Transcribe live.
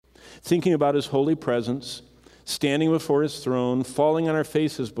thinking about his holy presence, standing before his throne, falling on our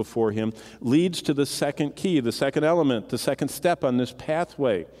faces before him, leads to the second key, the second element, the second step on this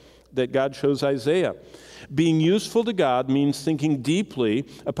pathway that God shows Isaiah. Being useful to God means thinking deeply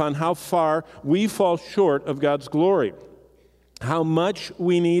upon how far we fall short of God's glory, how much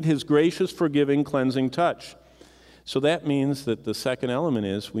we need his gracious, forgiving, cleansing touch. So that means that the second element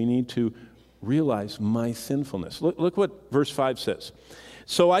is we need to realize my sinfulness. Look what verse 5 says.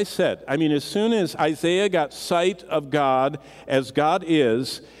 So I said, as soon as Isaiah got sight of God as God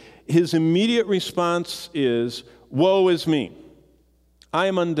is, his immediate response is, woe is me. I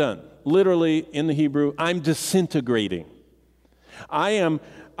am undone. Literally, in the Hebrew, I'm disintegrating. I am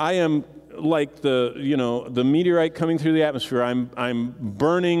like the meteorite coming through the atmosphere. I'm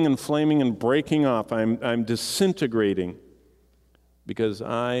burning and flaming and breaking off. I'm disintegrating because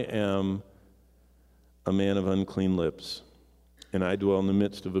I am a man of unclean lips, and I dwell in the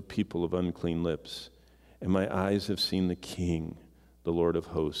midst of a people of unclean lips, and my eyes have seen the King, the Lord of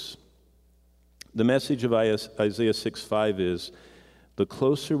hosts. The message of Isaiah 6:5 is, the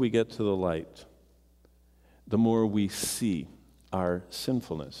closer we get to the light, the more we see our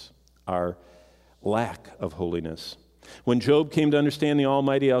sinfulness, our lack of holiness. When Job came to understand the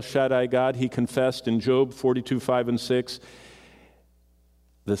Almighty El Shaddai God, he confessed in Job 42:5 and 6,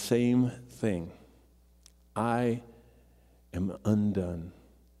 the same thing. I am undone.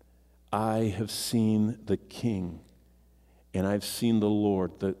 I have seen the King, and I've seen the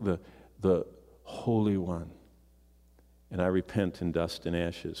Lord, the Holy One, and I repent in dust and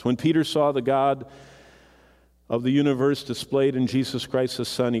ashes. When Peter saw the God of the universe displayed in Jesus Christ the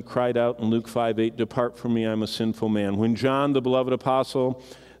Son, he cried out in Luke 5:8, depart from me, I'm a sinful man. When John, the beloved apostle,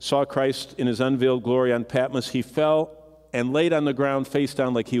 saw Christ in his unveiled glory on Patmos, he fell and laid on the ground face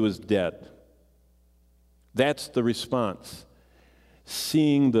down like he was dead. That's the response.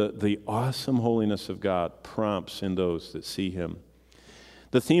 Seeing the awesome holiness of God prompts in those that see him.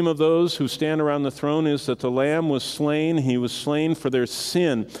 The theme of those who stand around the throne is that the Lamb was slain. He was slain for their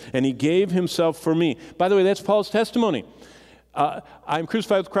sin, and he gave himself for me. By the way, that's Paul's testimony. I'm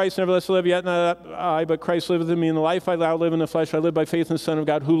crucified with Christ, nevertheless I live, yet not I, but Christ liveth in me. In the life I now live in the flesh, I live by faith in the Son of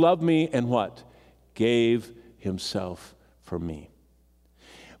God, who loved me and what? Gave himself for me.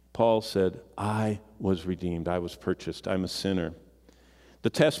 Paul said, I was redeemed, I was purchased, I'm a sinner. The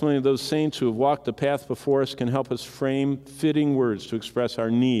testimony of those saints who have walked the path before us can help us frame fitting words to express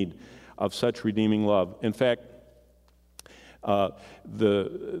our need of such redeeming love. In fact,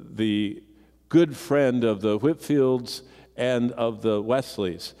 the good friend of the Whitfields and of the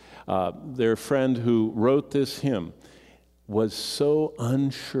Wesleys, their friend who wrote this hymn, was so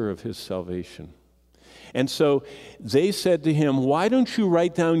unsure of his salvation. And so they said to him, why don't you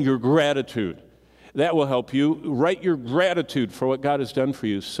write down your gratitude? That will help you. Write your gratitude for what God has done for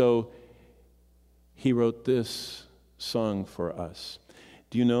you. So he wrote this song for us.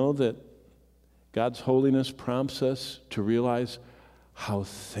 Do you know that God's holiness prompts us to realize how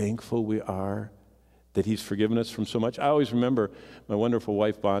thankful we are that he's forgiven us from so much? I always remember my wonderful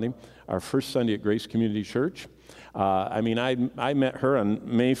wife, Bonnie, our first Sunday at Grace Community Church. I met her on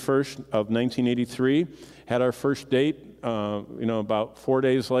May 1st of 1983, had our first date, about 4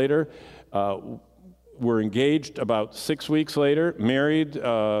 days later. Were engaged about 6 weeks later, married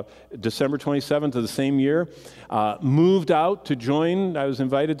December 27th of the same year, moved out to join. I was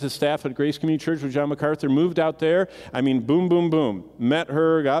invited to staff at Grace Community Church with John MacArthur, moved out there. Boom, boom, boom. Met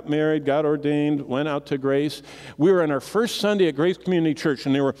her, got married, got ordained, went out to Grace. We were on our first Sunday at Grace Community Church,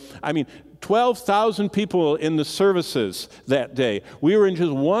 and there were, 12,000 people in the services that day. We were in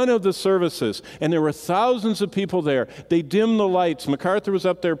just one of the services, and there were thousands of people there. They dimmed the lights. MacArthur was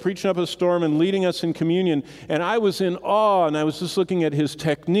up there preaching up a storm and leading us in communion, and I was in awe, and I was just looking at his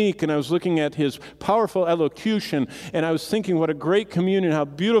technique, and I was looking at his powerful elocution, and I was thinking what a great communion, how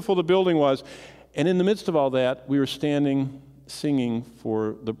beautiful the building was. And in the midst of all that, we were standing, singing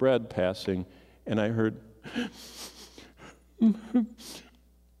for the bread passing, and I heard,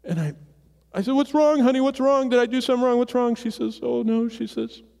 and I said, what's wrong, honey? What's wrong? Did I do something wrong? What's wrong? She says, oh, no. She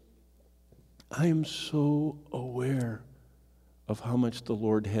says, I am so aware of how much the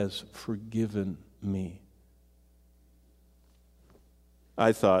Lord has forgiven me.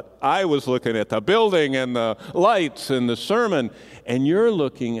 I thought, I was looking at the building and the lights and the sermon, and you're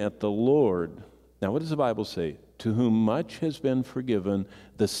looking at the Lord. Now, what does the Bible say? To whom much has been forgiven,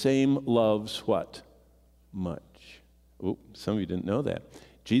 the same loves what? Much. Oh, some of you didn't know that.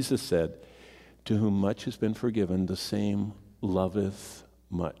 Jesus said, to whom much has been forgiven, the same loveth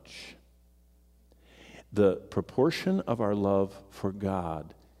much. The proportion of our love for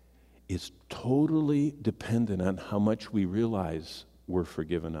God is totally dependent on how much we realize we're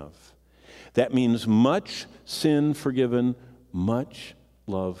forgiven of. That means much sin forgiven, much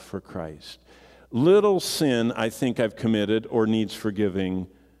love for Christ. Little sin I think I've committed or needs forgiving,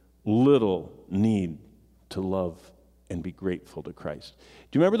 little need to love and be grateful to Christ.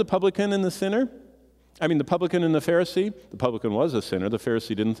 Do you remember the publican and the sinner? The publican and the Pharisee? The publican was a sinner. The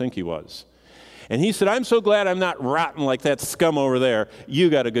Pharisee didn't think he was. And he said, I'm so glad I'm not rotten like that scum over there. You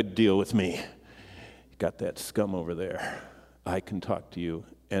got a good deal with me. You got that scum over there. I can talk to you.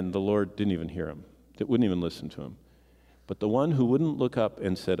 And the Lord didn't even hear him. Wouldn't even listen to him. But the one who wouldn't look up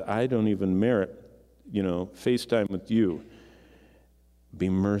and said, I don't even merit, FaceTime with you, be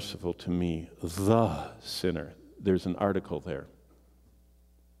merciful to me, the sinner. There's an article there.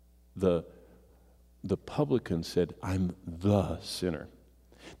 The publican said, I'm the sinner.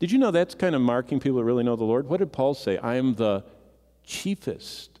 Did you know that's kind of marking people that really know the Lord? What did Paul say? I am the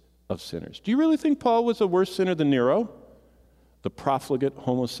chiefest of sinners. Do you really think Paul was a worse sinner than Nero? The profligate,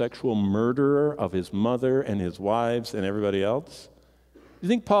 homosexual murderer of his mother and his wives and everybody else? You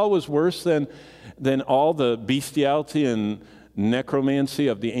think Paul was worse than all the bestiality and necromancy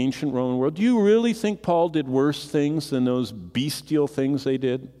of the ancient Roman world? Do you really think Paul did worse things than those bestial things they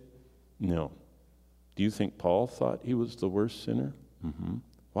did? No. Do you think Paul thought he was the worst sinner? Mm-hmm.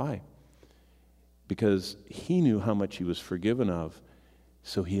 Why? Because he knew how much he was forgiven of,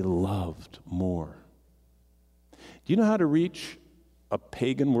 so he loved more. Do you know how to reach a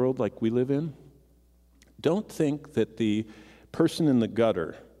pagan world like we live in? Don't think that the person in the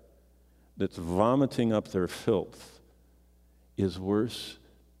gutter that's vomiting up their filth is worse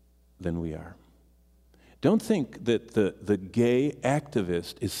than we are. Don't think that the gay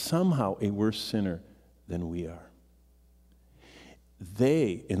activist is somehow a worse sinner than we are.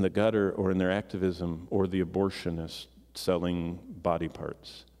 They, in the gutter or in their activism, or the abortionist selling body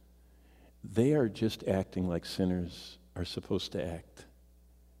parts, they are just acting like sinners are supposed to act.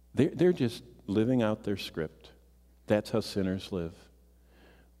 They're just living out their script. That's how sinners live.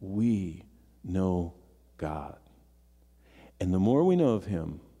 We know God. And the more we know of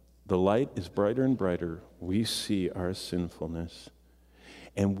Him, the light is brighter and brighter. We see our sinfulness.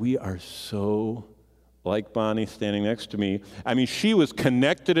 And we are so, like Bonnie standing next to me, she was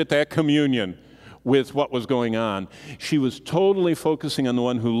connected at that communion with what was going on. She was totally focusing on the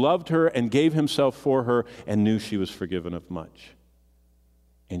one who loved her and gave himself for her and knew she was forgiven of much.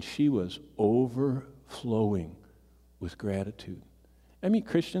 And she was overflowing with gratitude.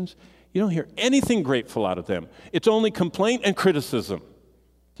 Christians, you don't hear anything grateful out of them. It's only complaint and criticism. Do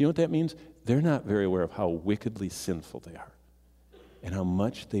you know what that means? They're not very aware of how wickedly sinful they are and how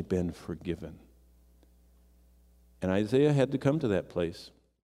much they've been forgiven. And Isaiah had to come to that place.